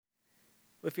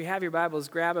Well, if you have your Bibles,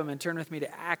 grab them and turn with me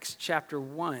to Acts chapter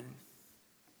 1.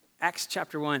 Acts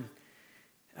chapter 1.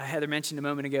 Heather mentioned a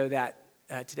moment ago that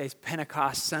today's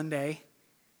Pentecost Sunday.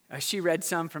 She read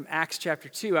some from Acts chapter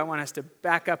 2. I want us to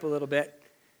back up a little bit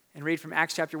and read from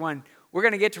Acts chapter 1. We're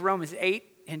going to get to Romans 8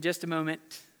 in just a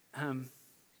moment. But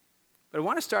I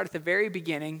want to start at the very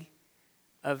beginning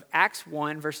of Acts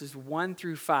 1, verses 1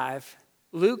 through 5.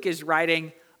 Luke is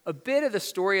writing a bit of the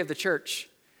story of the church.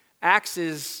 Acts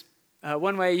is,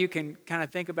 one way you can kind of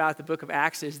think about the book of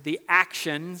Acts is the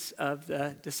actions of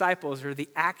the disciples or the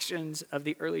actions of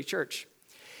the early church.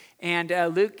 And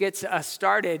Luke gets us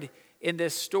started in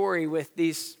this story with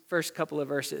these first couple of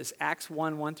verses. Acts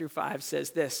 1, 1 through 5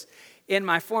 says this: "In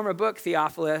my former book,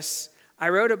 Theophilus, I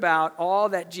wrote about all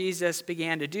that Jesus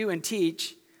began to do and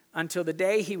teach until the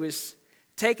day he was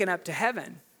taken up to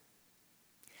heaven,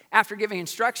 after giving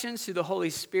instructions through the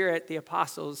Holy Spirit the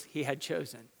apostles he had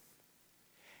chosen.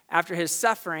 After his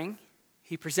suffering,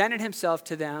 he presented himself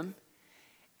to them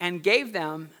and gave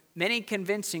them many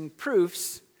convincing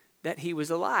proofs that he was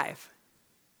alive.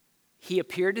 He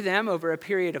appeared to them over a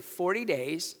period of 40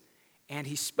 days, and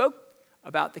he spoke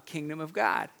about the kingdom of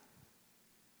God.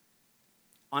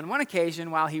 On one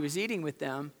occasion, while he was eating with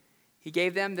them, he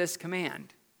gave them this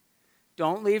command: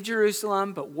 'Don't leave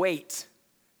Jerusalem, but wait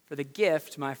for the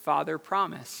gift my Father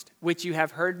promised, which you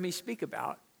have heard me speak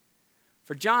about.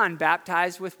 For John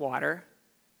baptized with water,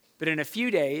 but in a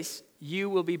few days you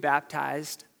will be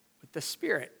baptized with the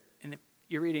Spirit.'" And if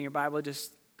you're reading your Bible,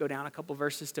 just go down a couple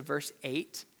verses to verse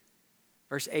 8.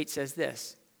 Verse 8 says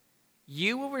this: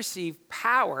 "You will receive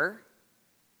power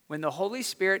when the Holy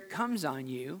Spirit comes on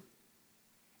you,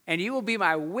 and you will be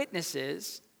my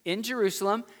witnesses in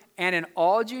Jerusalem and in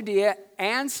all Judea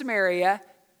and Samaria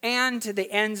and to the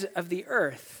ends of the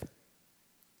earth."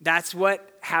 That's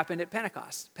what happened at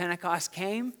Pentecost. Pentecost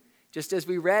came, just as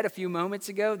we read a few moments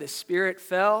ago, the Spirit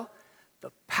fell,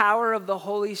 the power of the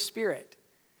Holy Spirit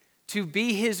to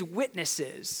be his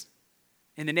witnesses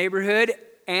in the neighborhood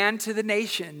and to the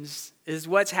nations is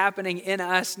what's happening in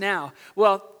us now.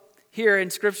 Well, here in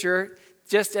Scripture,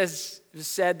 just as was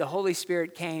said, the Holy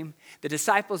Spirit came, the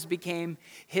disciples became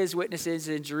his witnesses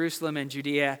in Jerusalem and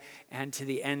Judea and to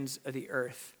the ends of the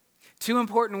earth. Two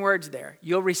important words there.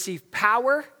 You'll receive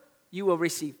power. You will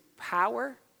receive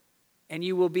power, and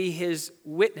you will be his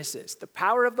witnesses. The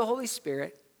power of the Holy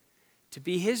Spirit to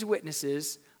be his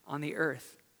witnesses on the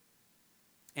earth.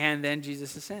 And then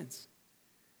Jesus ascends.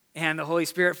 And the Holy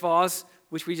Spirit falls,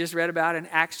 which we just read about in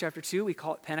Acts chapter 2. We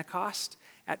call it Pentecost.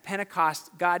 At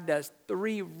Pentecost, God does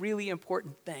three really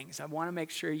important things. I want to make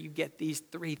sure you get these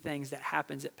three things that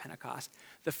happens at Pentecost.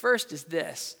 The first is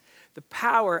this: the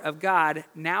power of God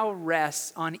now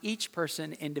rests on each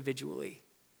person individually.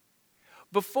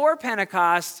 Before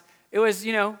Pentecost, it was,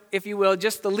 if you will,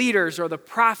 just the leaders or the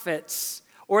prophets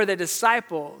or the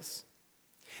disciples.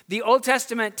 The Old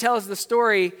Testament tells the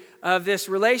story of this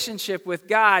relationship with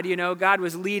God. God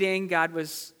was leading,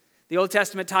 the Old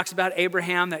Testament talks about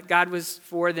Abraham, that God was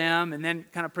for them, and then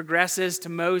kind of progresses to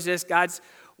Moses, God's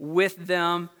with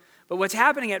them. But what's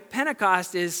happening at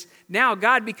Pentecost is now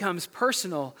God becomes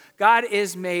personal. God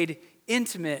is made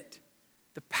intimate.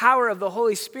 The power of the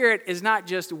Holy Spirit is not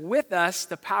just with us,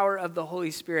 the power of the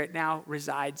Holy Spirit now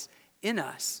resides in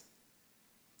us.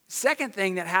 Second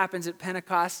thing that happens at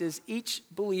Pentecost is each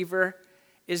believer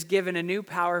is given a new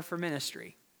power for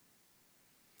ministry.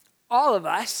 All of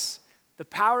us, the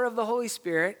power of the Holy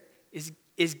Spirit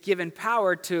is given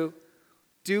power to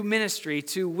do ministry,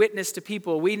 to witness to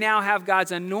people. We now have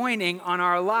God's anointing on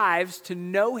our lives to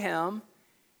know him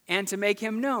and to make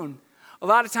him known. A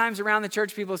lot of times around the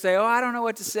church, people say, "Oh, I don't know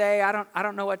what to say. I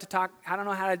don't know what to talk. I don't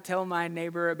know how to tell my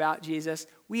neighbor about Jesus."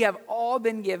 We have all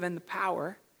been given the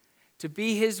power to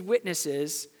be his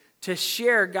witnesses, to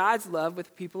share God's love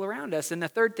with people around us. And the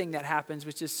third thing that happens,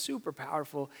 which is super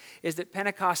powerful, is that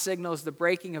Pentecost signals the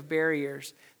breaking of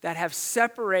barriers that have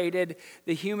separated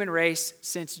the human race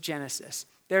since Genesis.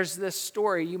 There's this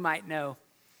story you might know.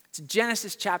 It's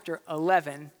Genesis chapter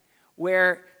 11,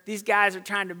 where these guys are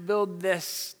trying to build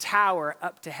this tower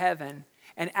up to heaven.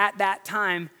 And at that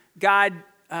time, God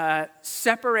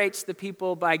separates the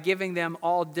people by giving them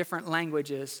all different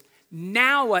languages.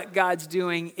 Now what God's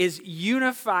doing is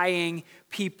unifying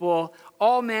people,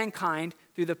 all mankind,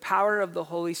 through the power of the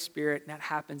Holy Spirit, and that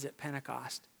happens at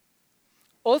Pentecost.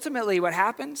 Ultimately, what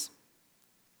happens,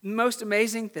 the most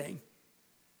amazing thing,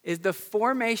 is the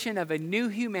formation of a new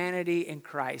humanity in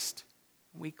Christ.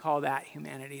 We call that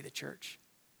humanity the church.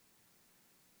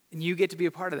 And you get to be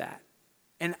a part of that.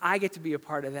 And I get to be a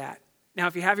part of that. Now,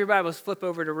 if you have your Bibles, flip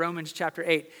over to Romans chapter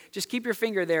 8. Just keep your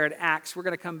finger there at Acts. We're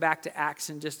going to come back to Acts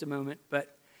in just a moment.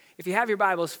 But If you have your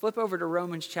Bibles, flip over to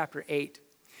Romans chapter 8.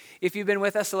 If you've been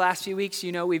with us the last few weeks,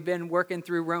 you know we've been working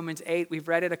through Romans 8. We've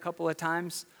read it a couple of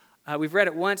times. We've read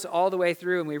it once all the way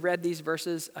through, and we read these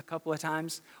verses a couple of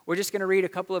times. We're just going to read a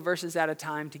couple of verses at a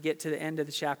time to get to the end of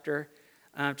the chapter.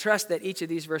 Trust that each of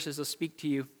these verses will speak to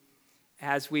you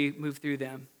as we move through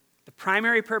them. The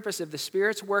primary purpose of the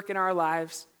Spirit's work in our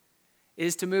lives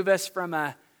is to move us from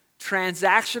a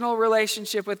transactional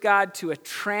relationship with God to a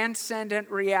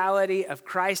transcendent reality of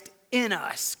Christ in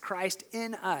us,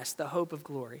 the hope of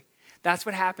glory. That's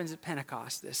what happens at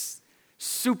Pentecost. This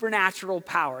supernatural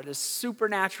power, this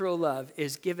supernatural love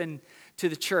is given to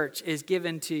the church, is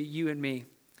given to you and me.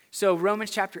 So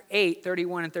Romans chapter 8,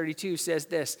 31 and 32 says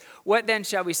this, "What then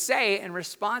shall we say in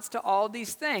response to all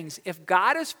these things? If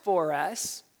God is for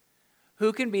us,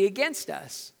 who can be against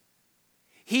us?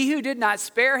 He who did not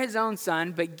spare his own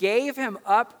son, but gave him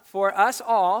up for us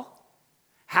all,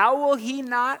 how will he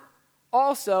not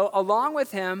also, along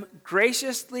with him,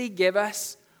 graciously give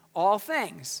us all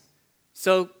things?"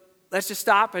 So let's just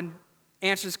stop and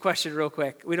answer this question real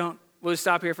quick. We'll just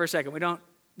stop here for a second. We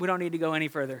don't need to go any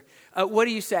further. What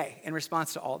do you say in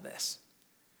response to all this?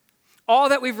 All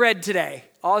that we've read today,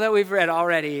 all that we've read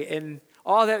already, and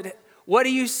what do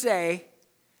you say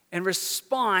in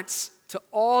response to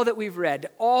all that we've read,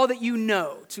 to all that you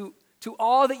know, to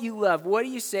all that you love? What do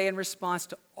you say in response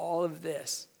to all of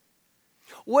this?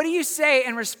 What do you say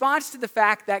in response to the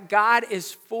fact that God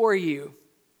is for you?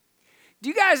 Do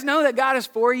you guys know that God is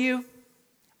for you?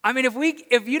 I mean,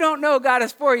 if you don't know God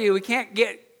is for you, we can't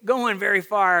get going very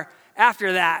far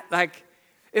after that. Like,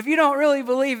 if you don't really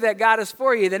believe that God is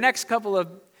for you, the next couple of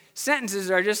sentences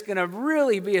are just going to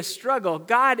really be a struggle.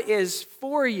 God is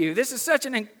for you. This is such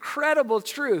an incredible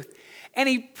truth. And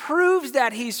he proves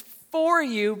that he's for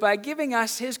you by giving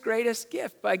us his greatest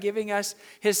gift, by giving us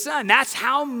his son. That's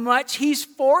how much he's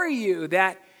for you,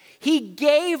 that he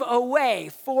gave away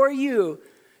for you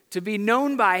to be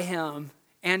known by him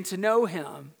and to know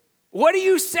him. What do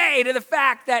you say to the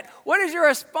fact that, what is your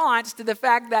response to the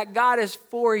fact that God is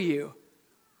for you?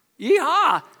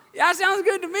 Yeehaw! That sounds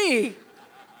good to me.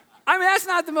 I mean, that's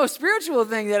not the most spiritual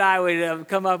thing that I would have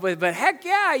come up with, but heck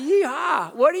yeah,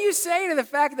 yeehaw. What do you say to the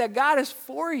fact that God is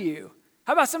for you?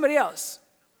 How about somebody else?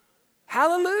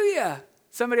 Hallelujah.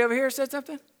 Somebody over here said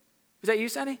something? Was that you,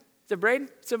 Sonny? Is it Braden?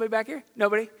 Somebody back here?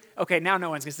 Nobody? Okay, now no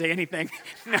one's going to say anything.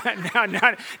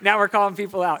 Now we're calling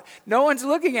people out. No one's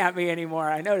looking at me anymore,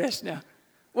 I noticed now.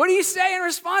 What do you say in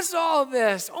response to all of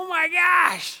this? Oh my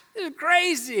gosh, this is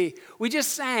crazy. We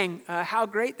just sang, how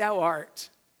great thou art.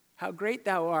 How great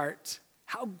thou art.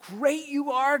 How great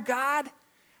you are, God.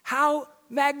 How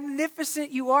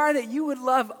magnificent you are that you would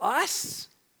love us.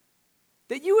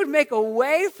 That you would make a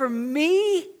way for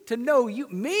me to know you.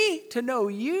 Me to know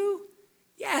you.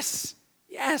 Yes,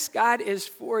 God is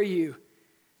for you.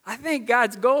 I think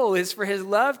God's goal is for his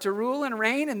love to rule and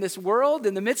reign in this world,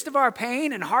 in the midst of our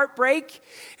pain and heartbreak,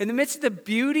 in the midst of the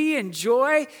beauty and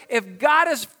joy. If God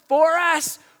is for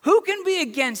us, who can be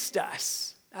against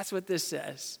us? That's what this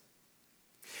says.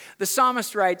 The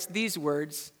psalmist writes these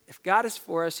words, if God is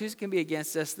for us, who can be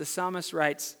against us? The psalmist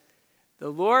writes, the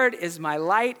Lord is my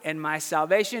light and my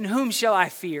salvation. Whom shall I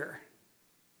fear?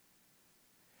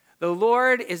 The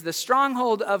Lord is the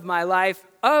stronghold of my life.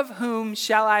 Of whom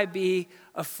shall I be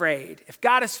afraid? If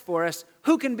God is for us,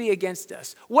 who can be against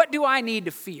us? What do I need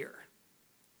to fear?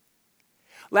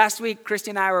 Last week, Christy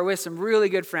and I were with some really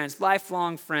good friends,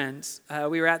 lifelong friends.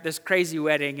 We were at this crazy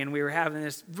wedding, and we were having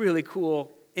this really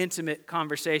cool, intimate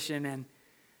conversation. And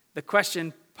the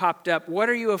question popped up, what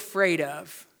are you afraid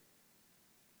of?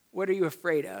 What are you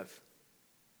afraid of?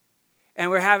 And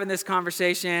we're having this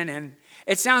conversation, and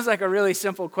it sounds like a really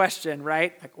simple question,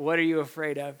 right? Like, what are you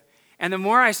afraid of? And the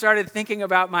more I started thinking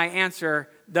about my answer,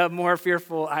 the more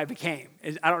fearful I became.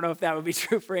 I don't know if that would be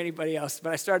true for anybody else,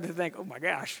 but I started to think, oh my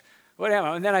gosh, what am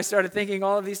I? And then I started thinking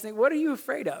all of these things. What are you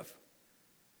afraid of?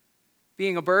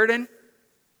 Being a burden?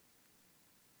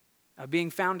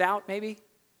 Being found out, maybe?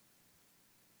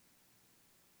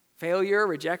 Failure,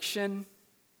 rejection?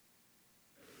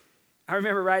 I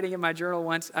remember writing in my journal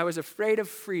once, I was afraid of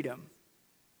freedom.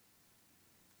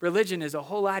 Religion is a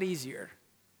whole lot easier.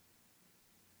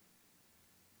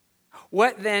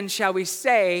 What then shall we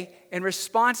say in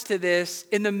response to this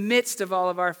in the midst of all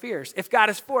of our fears? If God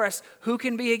is for us, who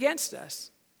can be against us?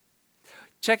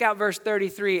 Check out verse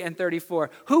 33 and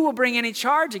 34. Who will bring any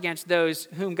charge against those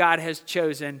whom God has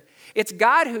chosen? It's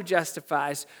God who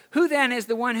justifies. Who then is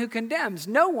the one who condemns?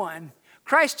 No one.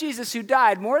 Christ Jesus, who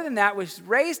died, more than that, was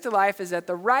raised to life, is at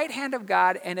the right hand of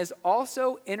God and is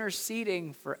also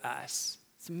interceding for us.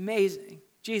 It's amazing.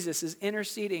 Jesus is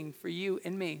interceding for you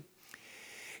and me.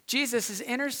 Jesus is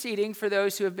interceding for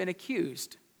those who have been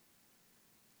accused.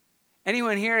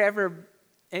 Anyone here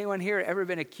ever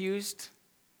been accused?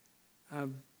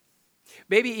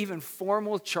 Maybe even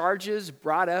formal charges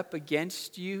brought up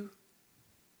against you?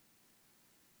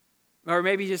 Or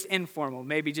maybe just informal,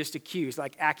 maybe just accused,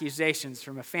 like accusations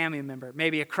from a family member,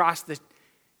 maybe across the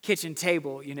kitchen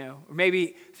table, or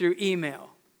maybe through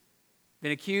email.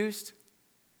 Been accused,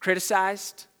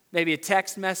 criticized, maybe a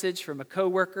text message from a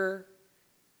coworker.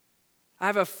 I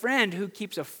have a friend who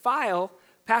keeps a file,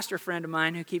 pastor friend of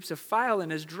mine, who keeps a file in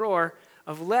his drawer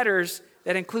of letters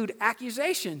that include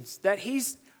accusations that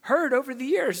he's heard over the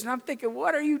years. And I'm thinking,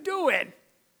 what are you doing?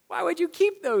 Why would you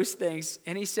keep those things?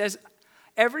 And he says,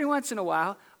 every once in a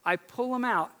while, I pull them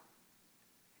out.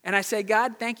 And I say,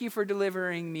 God, thank you for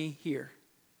delivering me here.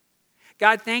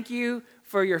 God, thank you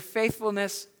for your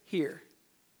faithfulness here.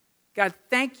 God,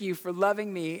 thank you for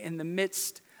loving me in the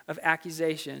midst of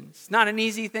accusations. It's not an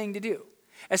easy thing to do,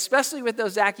 especially with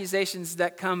those accusations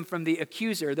that come from the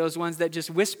accuser, those ones that just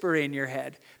whisper in your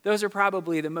head. Those are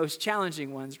probably the most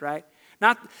challenging ones, right?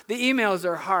 Not the emails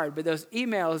are hard, but those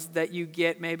emails that you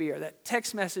get maybe, or that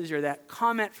text message or that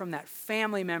comment from that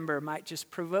family member might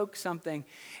just provoke something,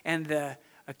 and the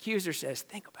accuser says,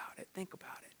 think about it, think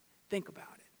about it, think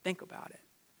about it, think about it.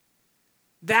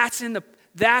 That's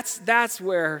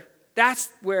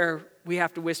where we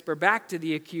have to whisper back to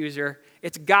the accuser,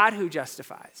 it's God who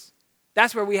justifies.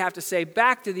 That's where we have to say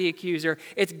back to the accuser,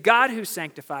 it's God who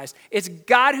sanctifies. It's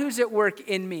God who's at work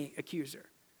in me, accuser.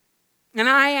 And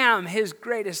I am his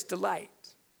greatest delight.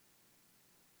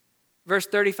 Verse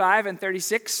 35 and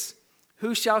 36,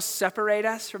 who shall separate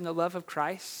us from the love of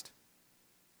Christ?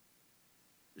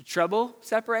 Will trouble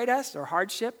separate us, or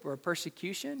hardship, or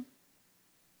persecution?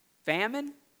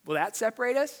 Famine, will that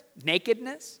separate us?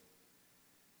 Nakedness?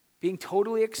 Being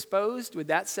totally exposed, would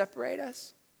that separate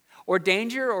us? Or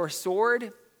danger or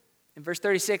sword? In verse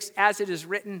 36, as it is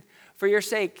written, for your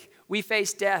sake we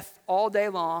face death all day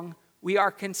long. We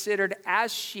are considered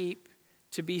as sheep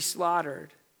to be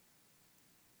slaughtered.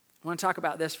 I want to talk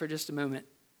about this for just a moment.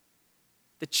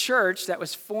 The church that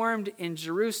was formed in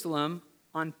Jerusalem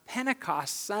on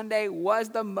Pentecost Sunday was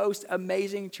the most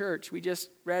amazing church. We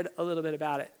just read a little bit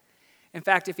about it. In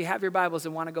fact, if you have your Bibles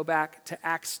and want to go back to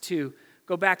Acts 2,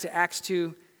 go back to Acts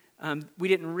 2. We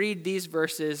didn't read these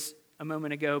verses a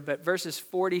moment ago, but verses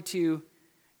 42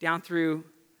 down through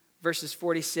verse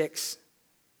 47.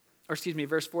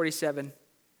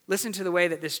 Listen to the way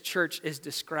that this church is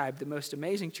described, the most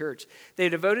amazing church. They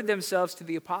devoted themselves to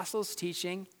the apostles'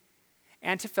 teaching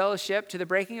and to fellowship, to the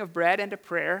breaking of bread and to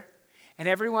prayer. And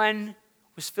everyone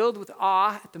was filled with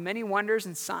awe at the many wonders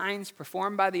and signs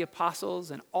performed by the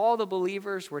apostles, and all the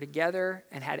believers were together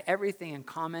and had everything in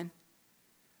common.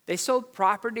 They sold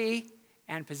property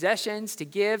and possessions to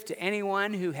give to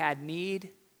anyone who had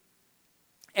need.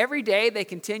 Every day they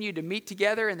continued to meet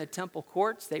together in the temple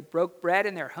courts. They broke bread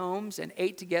in their homes and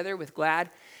ate together with glad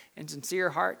and sincere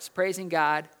hearts, praising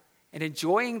God and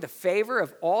enjoying the favor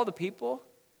of all the people.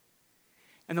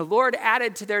 And the Lord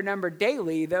added to their number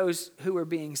daily those who were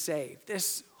being saved.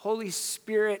 This Holy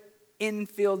Spirit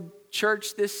infilled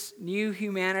church, this new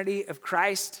humanity of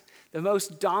Christ, the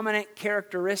most dominant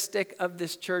characteristic of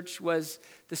this church was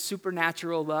the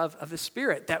supernatural love of the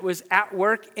Spirit that was at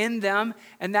work in them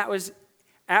and that was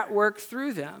at work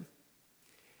through them.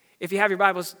 If you have your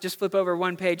Bibles, just flip over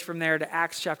one page from there to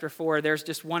Acts chapter 4. There's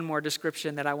just one more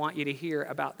description that I want you to hear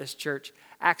about this church.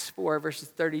 Acts 4, verses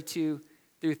 32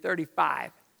 through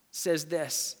 35 says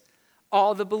this.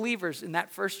 All the believers in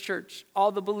that first church,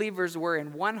 all the believers were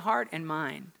in one heart and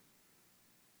mind.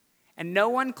 And no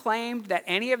one claimed that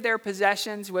any of their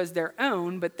possessions was their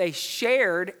own, but they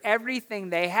shared everything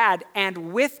they had,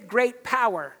 and with great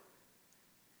power.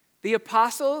 The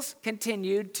apostles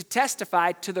continued to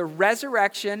testify to the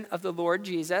resurrection of the Lord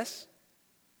Jesus.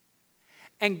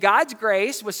 And God's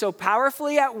grace was so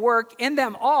powerfully at work in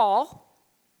them all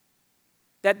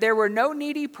that there were no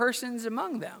needy persons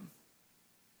among them.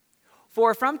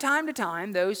 For from time to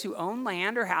time, those who owned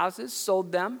land or houses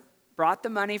sold them, brought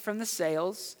the money from the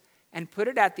sales, and put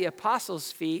it at the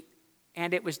apostles' feet,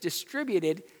 and it was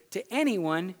distributed to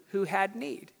anyone who had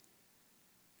need.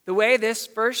 The way this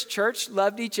first church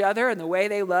loved each other and the way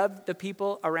they loved the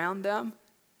people around them,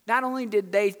 not only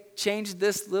did they change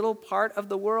this little part of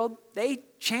the world, they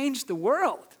changed the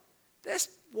world. This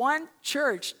one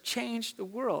church changed the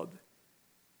world.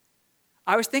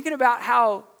 I was thinking about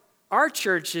how our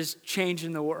church is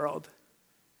changing the world.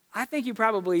 I think you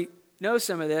probably know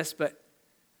some of this, but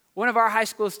one of our high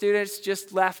school students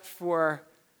just left for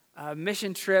a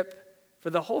mission trip for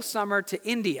the whole summer to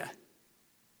India.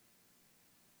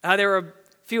 There were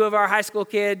few of our high school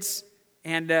kids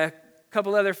and a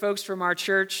couple other folks from our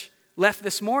church left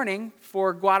this morning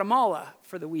for Guatemala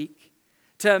for the week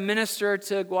to minister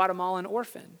to Guatemalan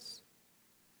orphans.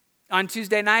 On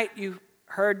Tuesday night, you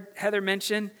heard Heather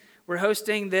mention we're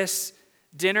hosting this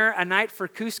dinner, A Night for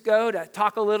Cusco, to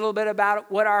talk a little bit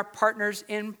about what our partners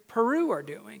in Peru are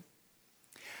doing.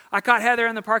 I caught Heather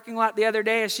in the parking lot the other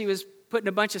day as she was putting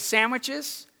a bunch of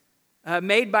sandwiches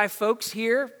made by folks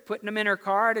here, putting them in her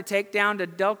car to take down to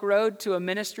Delk Road to a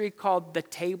ministry called The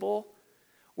Table,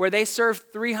 where they serve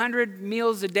 300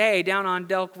 meals a day down on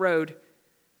Delk Road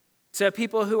to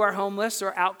people who are homeless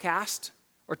or outcast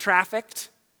or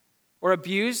trafficked or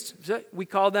abused. We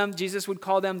call them, Jesus would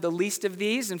call them the least of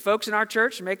these. And folks in our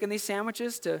church are making these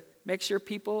sandwiches to make sure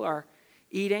people are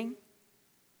eating.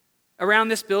 Around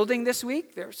this building this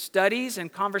week, there are studies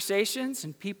and conversations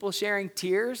and people sharing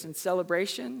tears and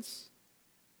celebrations.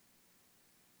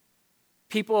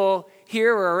 People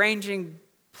here are arranging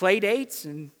play dates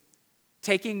and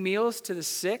taking meals to the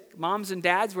sick. Moms and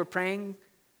dads were praying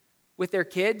with their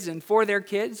kids and for their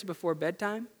kids before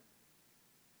bedtime.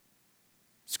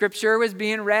 Scripture was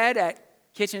being read at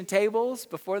kitchen tables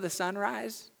before the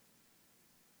sunrise.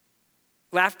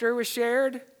 Laughter was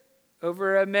shared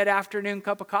over a mid-afternoon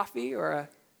cup of coffee or a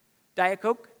Diet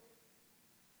Coke.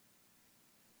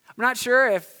 I'm not sure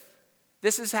if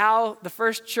this is how the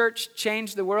first church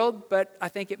changed the world, but I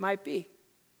think it might be.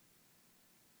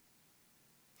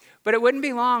 But it wouldn't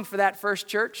be long for that first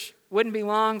church. Wouldn't be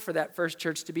long for that first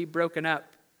church to be broken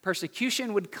up.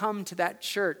 Persecution would come to that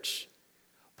church.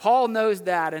 Paul knows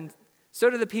that, and so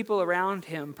do the people around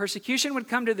him. Persecution would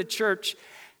come to the church.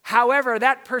 However,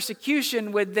 that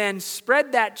persecution would then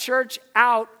spread that church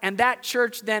out, and that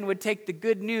church then would take the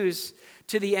good news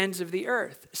to the ends of the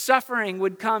earth. Suffering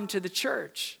would come to the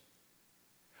church.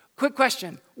 Quick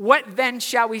question. What then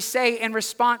shall we say in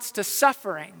response to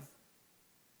suffering?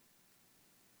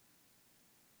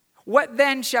 What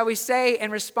then shall we say in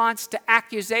response to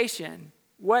accusation?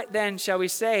 What then shall we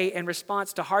say in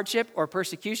response to hardship or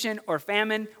persecution or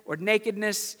famine or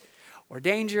nakedness or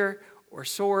danger or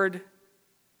sword?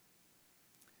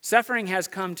 Suffering has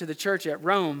come to the church at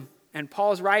Rome, and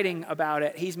Paul's writing about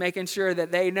it. He's making sure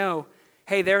that they know,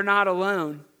 hey, they're not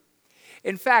alone.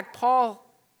 In fact, Paul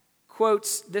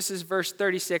quotes, this is verse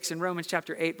 36 in Romans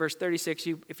chapter 8, verse 36.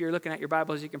 If you're looking at your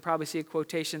Bibles, you can probably see a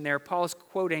quotation there. Paul's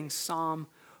quoting Psalm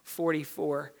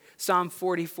 44. Psalm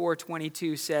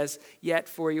 44:22 says, "Yet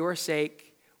for your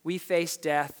sake we face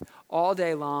death all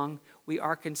day long. We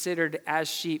are considered as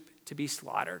sheep to be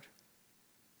slaughtered."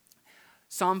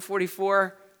 Psalm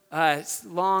 44,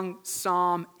 long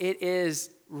psalm. It is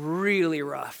really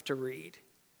rough to read.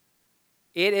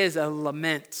 It is a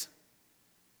lament.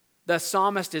 The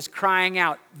psalmist is crying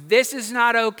out, "This is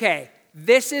not okay.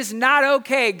 This is not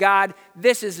okay, God.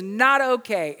 This is not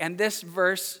okay." And this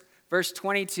verse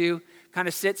 22, kind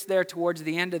of sits there towards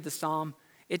the end of the psalm.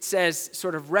 It says,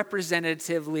 sort of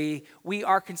representatively, we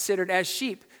are considered as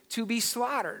sheep to be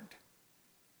slaughtered.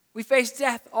 We face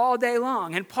death all day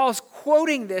long. And Paul's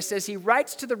quoting this as he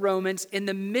writes to the Romans in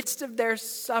the midst of their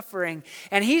suffering.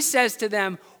 And he says to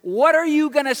them, what are you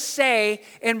going to say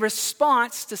in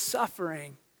response to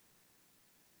suffering?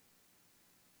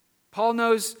 Paul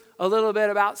knows a little bit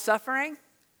about suffering.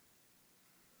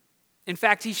 In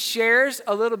fact, he shares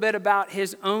a little bit about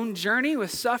his own journey with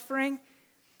suffering.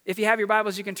 If you have your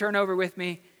Bibles, you can turn over with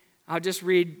me. I'll just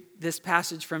read this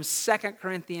passage from 2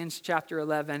 Corinthians chapter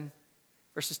 11,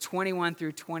 verses 21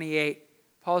 through 28.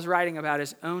 Paul's writing about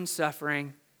his own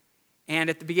suffering.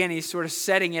 And at the beginning, he's sort of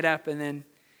setting it up. And then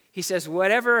he says,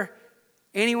 whatever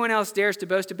anyone else dares to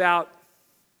boast about.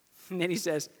 And then he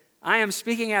says, I am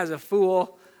speaking as a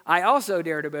fool. I also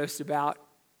dare to boast about.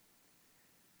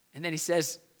 And then he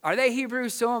says, are they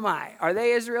Hebrews? So am I. Are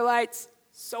they Israelites?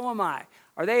 So am I.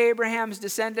 Are they Abraham's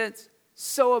descendants?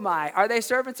 So am I. Are they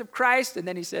servants of Christ? And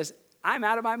then he says, I'm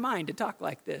out of my mind to talk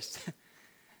like this.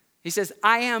 He says,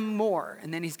 I am more.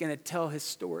 And then he's going to tell his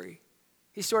story.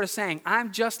 He's sort of saying,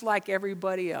 I'm just like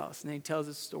everybody else. And then he tells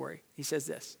his story. He says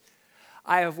this,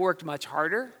 I have worked much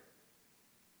harder.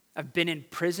 I've been in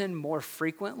prison more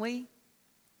frequently.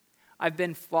 I've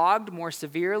been flogged more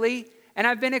severely. And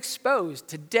I've been exposed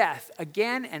to death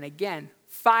again and again.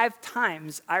 5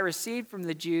 times I received from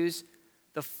the Jews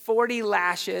the 40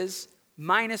 lashes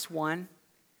minus 1.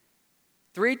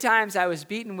 3 times I was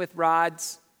beaten with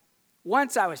rods.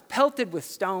 Once I was pelted with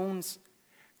stones.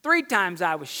 3 times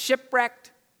I was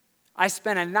shipwrecked. I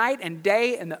spent a night and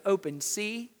day in the open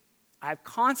sea. I've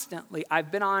been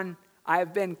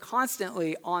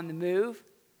constantly on the move.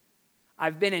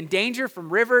 I've been in danger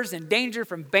from rivers, in danger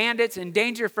from bandits, in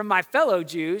danger from my fellow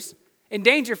Jews, in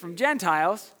danger from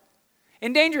Gentiles,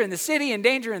 in danger in the city, in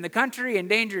danger in the country, in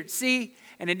danger at sea,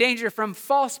 and in danger from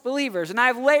false believers. And I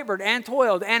have labored and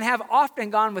toiled and have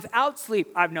often gone without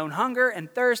sleep. I've known hunger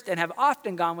and thirst and have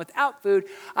often gone without food.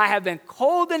 I have been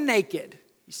cold and naked,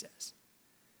 he says.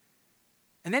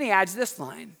 And then he adds this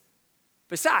line.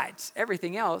 Besides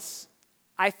everything else,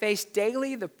 I face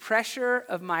daily the pressure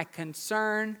of my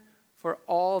concern for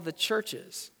all the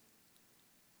churches.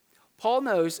 Paul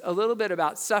knows a little bit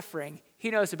about suffering. He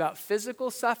knows about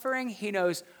physical suffering. He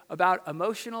knows about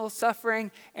emotional suffering.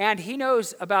 And he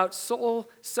knows about soul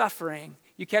suffering.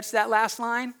 You catch that last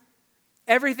line?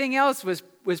 Everything else was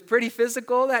pretty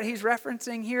physical that he's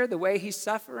referencing here, the way he's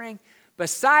suffering.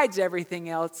 Besides everything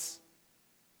else,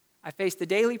 I face the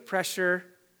daily pressure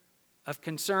of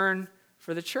concern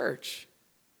for the church.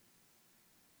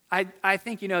 I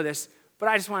think you know this, but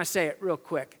I just want to say it real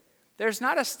quick. There's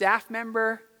not a staff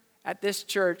member at this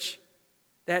church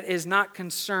that is not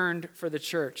concerned for the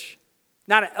church.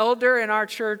 Not an elder in our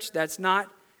church that's not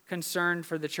concerned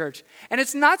for the church. And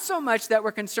it's not so much that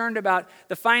we're concerned about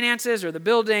the finances or the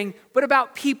building, but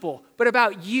about people, but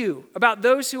about you, about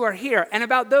those who are here, and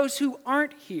about those who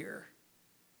aren't here.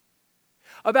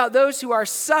 About those who are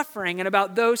suffering and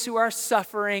about those who are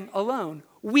suffering alone.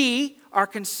 We are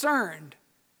concerned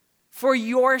for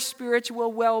your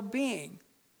spiritual well-being.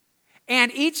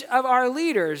 And each of our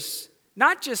leaders,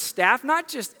 not just staff, not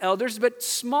just elders, but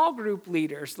small group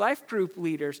leaders, life group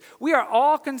leaders, we are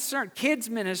all concerned, kids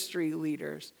ministry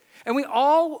leaders. And we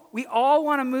all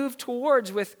want to move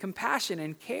towards with compassion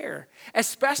and care,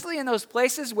 especially in those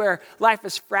places where life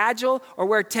is fragile or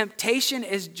where temptation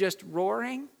is just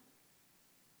roaring.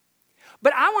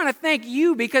 But I want to thank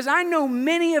you because I know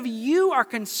many of you are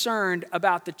concerned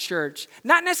about the church.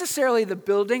 Not necessarily the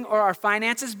building or our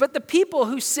finances, but the people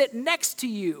who sit next to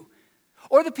you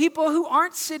or the people who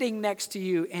aren't sitting next to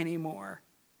you anymore.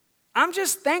 I'm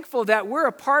just thankful that we're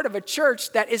a part of a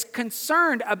church that is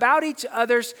concerned about each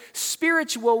other's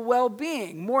spiritual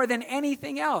well-being more than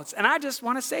anything else. And I just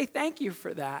want to say thank you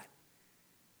for that.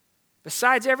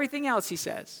 Besides everything else, he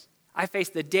says, I face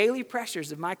the daily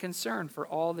pressures of my concern for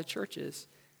all the churches.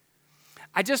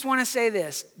 I just want to say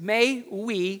this. May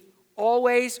we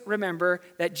always remember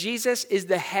that Jesus is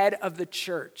the head of the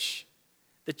church.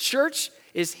 The church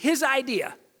is his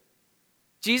idea.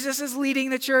 Jesus is leading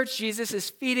the church. Jesus is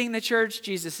feeding the church.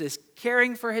 Jesus is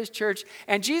caring for his church.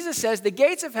 And Jesus says the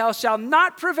gates of hell shall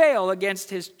not prevail against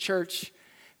his church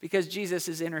because Jesus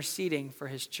is interceding for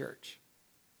his church.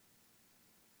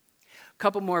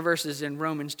 Couple more verses in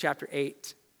Romans chapter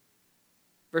 8,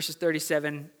 verses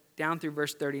 37 down through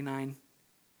verse 39.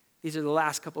 These are the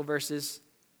last couple verses.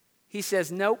 He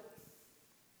says, nope.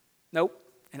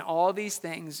 In all these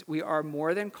things, we are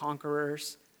more than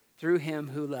conquerors through him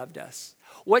who loved us.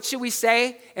 What should we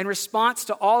say in response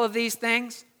to all of these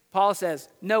things? Paul says,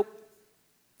 nope,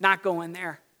 not going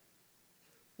there.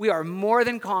 We are more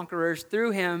than conquerors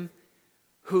through him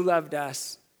who loved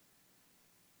us.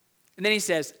 And then he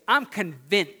says, I'm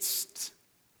convinced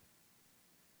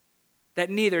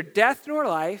that neither death nor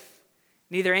life,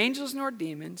 neither angels nor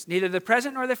demons, neither the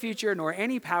present nor the future, nor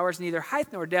any powers, neither height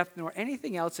nor depth, nor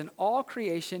anything else in all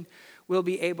creation will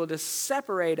be able to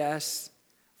separate us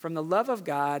from the love of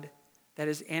God that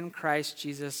is in Christ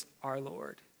Jesus our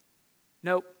Lord.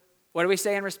 Nope. What do we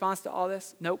say in response to all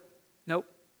this? Nope.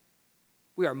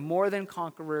 We are more than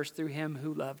conquerors through him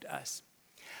who loved us.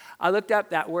 I looked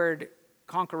up that word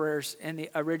conquerors in the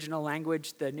original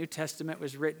language. The New Testament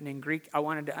was written in Greek. I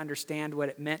wanted to understand what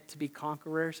it meant to be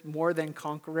conquerors, more than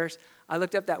conquerors. I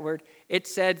looked up that word. It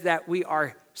said that we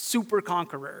are super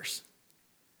conquerors.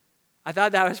 I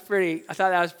thought that was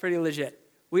pretty legit.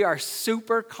 We are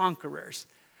super conquerors.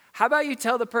 How about you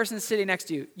tell the person sitting next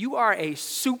to you, you are a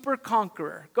super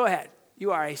conqueror. Go ahead.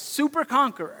 You are a super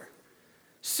conqueror.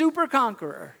 Super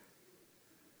conqueror.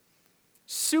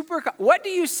 What do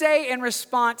you say in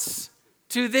response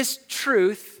to this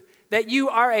truth that you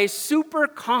are a super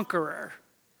conqueror?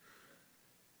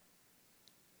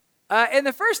 In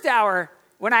the first hour,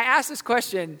 when I asked this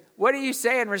question, what do you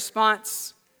say in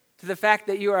response to the fact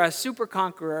that you are a super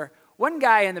conqueror? One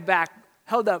guy in the back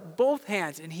held up both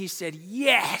hands and he said,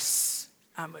 yes,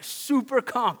 I'm a super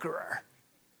conqueror.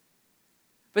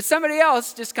 But somebody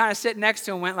else just kind of sitting next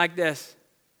to him went like this.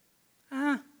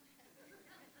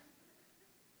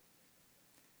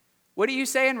 What do you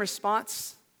say in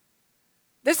response?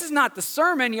 This is not the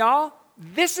sermon, y'all.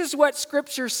 This is what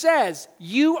Scripture says.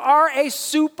 You are a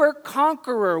super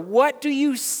conqueror. What do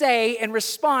you say in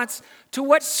response to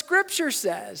what Scripture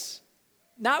says?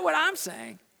 Not what I'm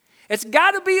saying. It's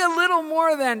got to be a little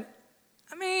more than,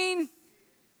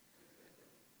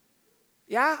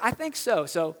 Yeah, I think so.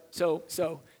 So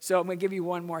I'm going to give you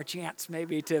one more chance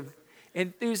maybe to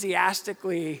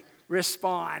enthusiastically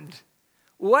respond.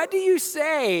 What do you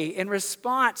say in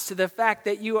response to the fact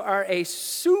that you are a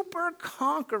super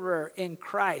conqueror in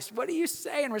Christ? What do you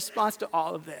say in response to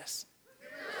all of this?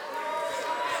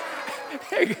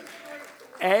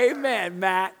 Amen,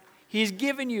 Matt. He's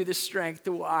given you the strength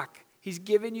to walk. He's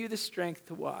given you the strength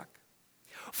to walk.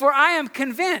 For I am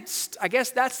convinced. I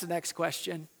guess that's the next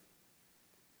question.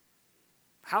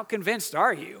 How convinced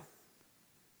are you?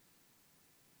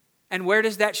 And where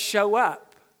does that show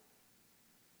up?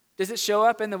 Does it show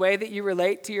up in the way that you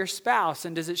relate to your spouse?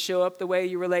 And does it show up the way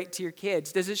you relate to your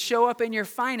kids? Does it show up in your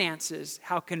finances,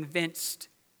 how convinced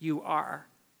you are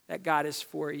that God is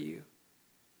for you?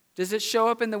 Does it show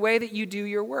up in the way that you do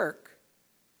your work?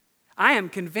 I am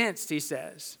convinced, he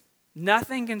says,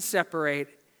 nothing can separate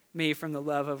me from the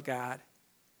love of God.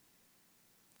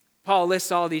 Paul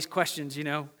lists all these questions,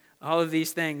 all of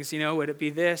these things, would it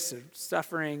be this or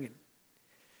suffering?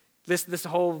 This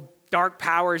whole dark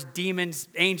powers, demons,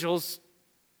 angels,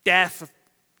 death,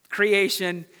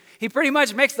 creation. He pretty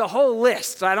much makes the whole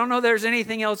list. So I don't know if there's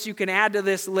anything else you can add to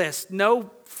this list. No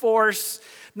force,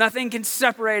 nothing can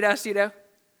separate us,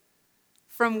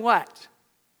 From what?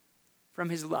 From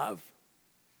his love.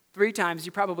 3 times,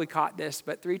 you probably caught this,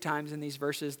 but 3 times in these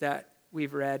verses that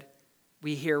we've read,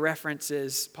 we hear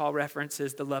Paul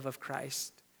references the love of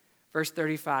Christ. Verse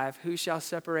 35, who shall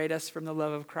separate us from the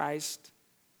love of Christ?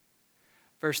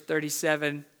 Verse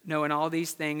 37, no, in all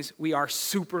these things we are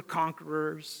super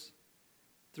conquerors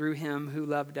through him who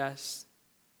loved us.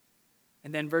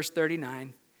 And then verse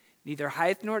 39, neither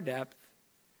height nor depth,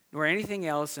 nor anything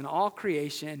else in all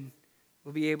creation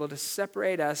will be able to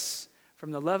separate us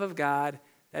from the love of God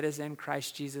that is in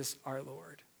Christ Jesus our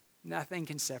Lord. Nothing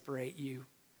can separate you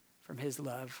from his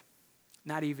love,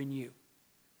 not even you.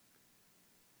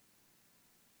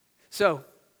 So,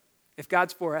 if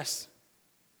God's for us,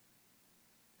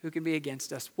 who can be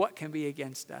against us? What can be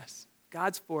against us?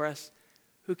 God's for us.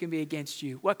 Who can be against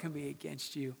you? What can be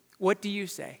against you? What do you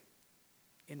say?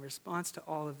 In response to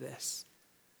all of this,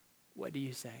 what do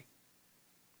you say?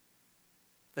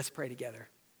 Let's pray together.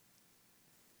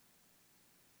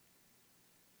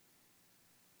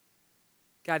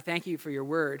 God, thank you for your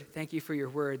word. Thank you for your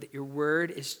word, that your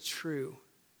word is true.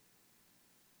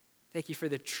 Thank you for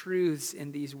the truths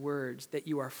in these words, that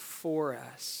you are for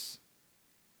us.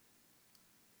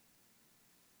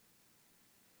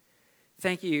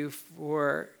 Thank you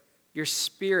for your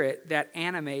spirit that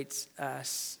animates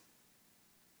us,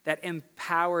 that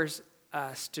empowers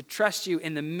us to trust you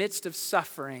in the midst of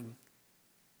suffering,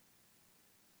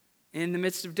 in the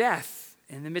midst of death,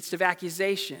 in the midst of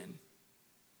accusation.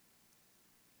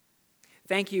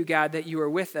 Thank you, God, that you are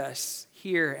with us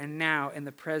here and now in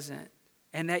the present,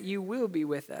 and that you will be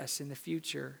with us in the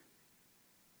future.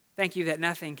 Thank you that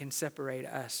nothing can separate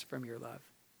us from your love.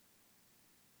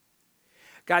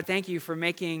 God, thank you for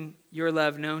making your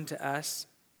love known to us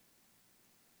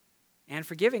and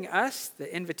for giving us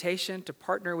the invitation to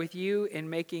partner with you in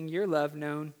making your love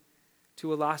known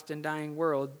to a lost and dying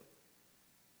world.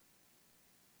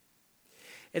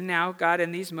 And now, God,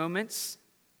 in these moments,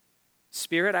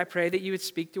 Spirit, I pray that you would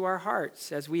speak to our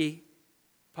hearts as we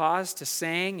pause to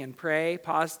sing and pray,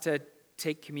 pause to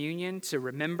take communion, to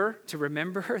remember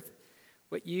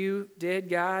what you did,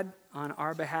 God, on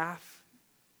our behalf.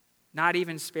 Not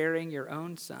even sparing your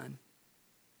own son.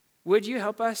 Would you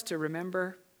help us to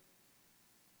remember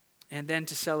and then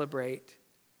to celebrate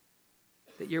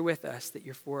that you're with us, that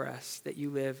you're for us, that you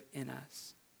live in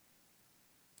us?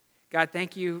 God,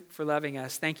 thank you for loving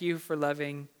us. Thank you for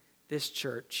loving this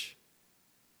church.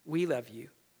 We love you.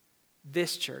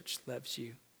 This church loves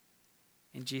you.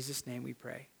 In Jesus' name we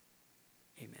pray.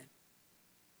 Amen.